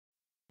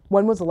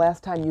When was the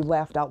last time you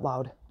laughed out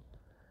loud?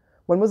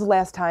 When was the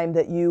last time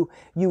that you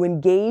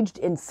engaged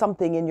in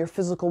something in your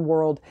physical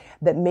world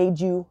that made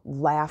you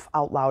laugh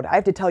out loud? I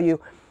have to tell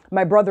you,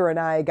 my brother and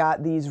I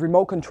got these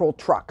remote control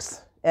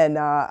trucks. And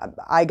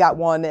I got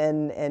one,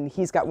 and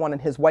he's got one,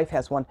 and his wife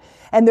has one.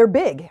 And they're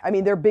big. I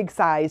mean, they're big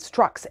size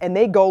trucks. And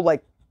they go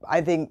like, I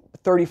think,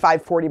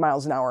 35, 40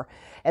 miles an hour.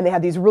 And they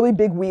have these really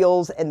big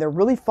wheels, and they're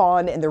really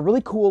fun, and they're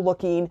really cool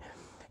looking.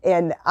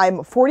 And I'm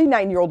a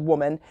 49-year-old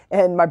woman,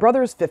 and my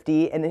brother is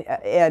 50,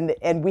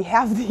 and we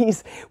have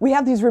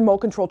these remote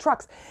control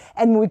trucks.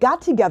 And when we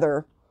got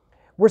together,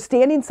 we're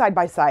standing side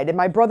by side, and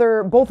my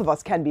brother, both of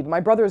us can be, but my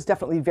brother is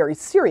definitely very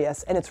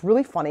serious. And it's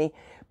really funny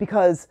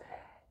because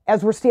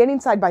as we're standing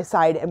side by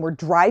side and we're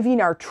driving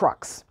our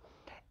trucks,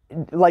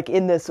 like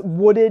in this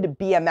wooded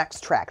BMX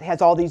track, it has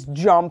all these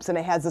jumps, and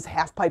it has this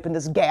half pipe and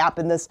this gap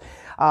and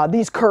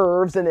these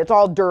curves, and it's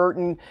all dirt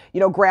and,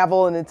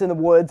 gravel, and it's in the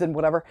woods and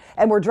whatever.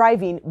 And we're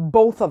driving,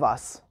 both of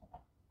us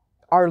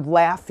are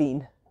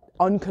laughing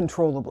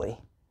uncontrollably.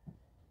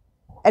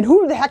 And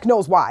who the heck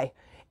knows why?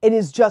 It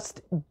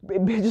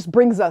just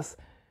brings us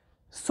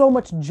so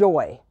much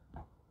joy.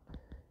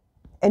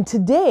 And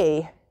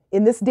today,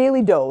 in this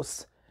daily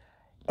dose,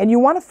 and you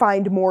want to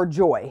find more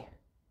joy,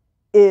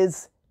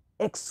 is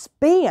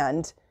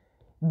expand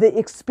the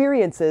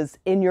experiences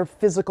in your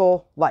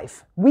physical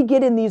life. We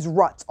get in these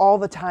ruts all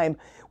the time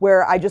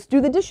where I just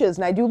do the dishes,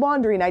 and I do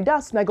laundry, and I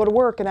dust, and I go to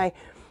work, and I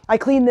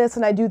clean this,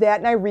 and I do that,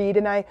 and I read,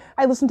 and I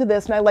listen to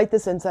this, and I light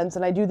this incense,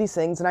 and I do these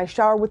things, and I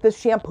shower with this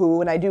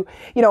shampoo, and I do,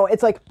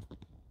 it's like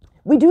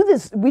we do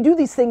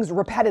these things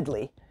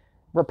repeatedly.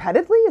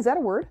 Repeatedly? Is that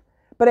a word?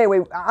 But anyway,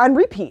 on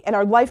repeat, and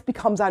our life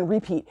becomes on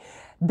repeat.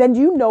 Then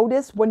you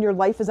notice when your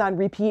life is on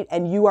repeat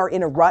and you are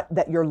in a rut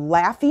that you're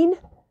laughing,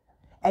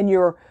 and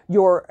your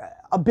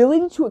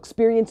ability to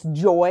experience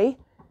joy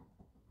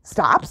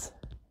stops,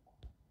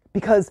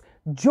 because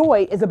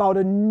joy is about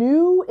a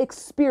new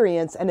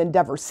experience and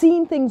endeavor,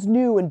 seeing things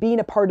new and being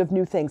a part of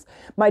new things.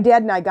 My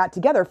dad and I got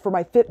together for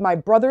my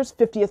brother's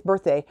 50th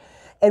birthday,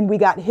 and we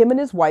got him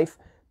and his wife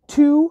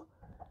 2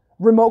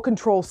 remote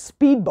control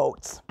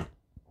speedboats.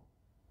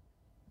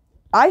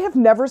 I have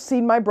never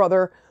seen my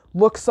brother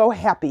look so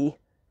happy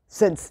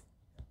since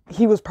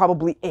he was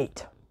probably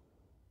 8.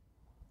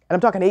 And I'm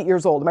talking 8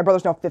 years old. My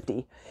brother's now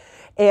 50.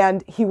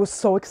 And he was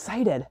so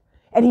excited.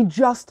 And he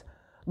just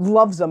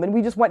loves them. And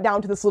we just went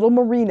down to this little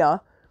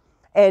marina,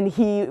 and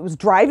he was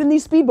driving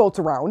these speedboats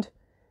around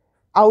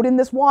out in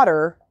this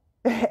water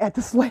at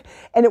this,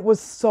 and it was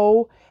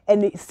so,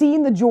 and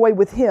seeing the joy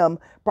with him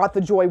brought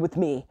the joy with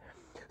me.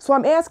 So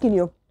I'm asking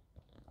you,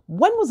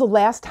 when was the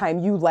last time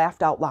you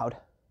laughed out loud?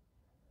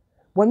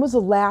 When was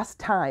the last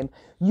time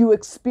you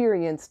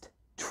experienced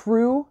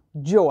true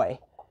joy?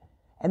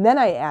 And then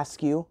I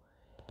ask you,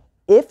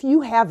 if you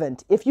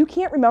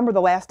can't remember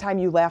the last time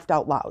you laughed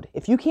out loud,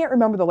 if you can't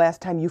remember the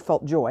last time you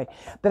felt joy,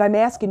 then I'm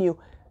asking you,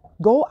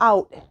 go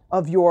out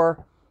of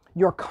your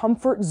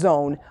comfort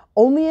zone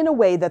only in a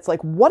way that's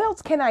like, what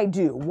else can I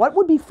do? What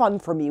would be fun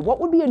for me?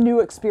 What would be a new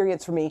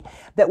experience for me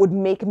that would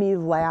make me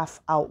laugh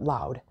out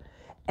loud?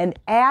 And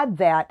add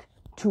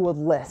to a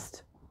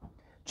list.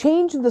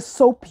 Change the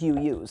soap you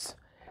use.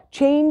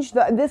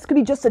 This could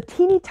be just a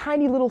teeny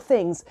tiny little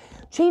things.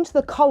 Change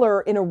the color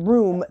in a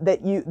room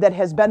that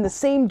has been the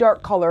same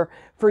dark color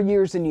for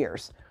years and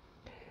years.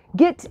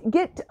 Get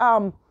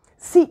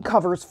seat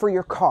covers for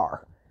your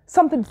car.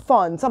 Something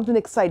fun, something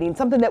exciting,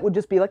 something that would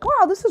just be like,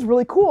 wow, this is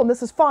really cool, and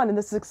this is fun, and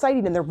this is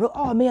exciting, and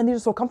oh man, these are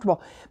so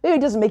comfortable. Maybe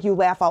it doesn't make you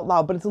laugh out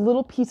loud, but it's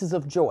little pieces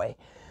of joy.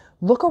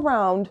 Look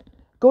around,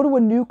 go to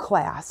a new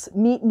class,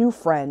 meet new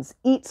friends,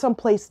 eat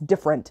someplace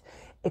different,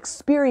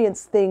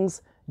 experience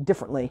things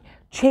differently.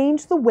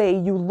 Change the way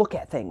you look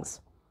at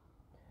things,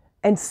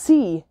 and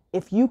see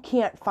if you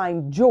can't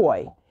find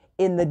joy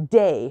in the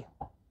day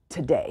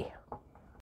today.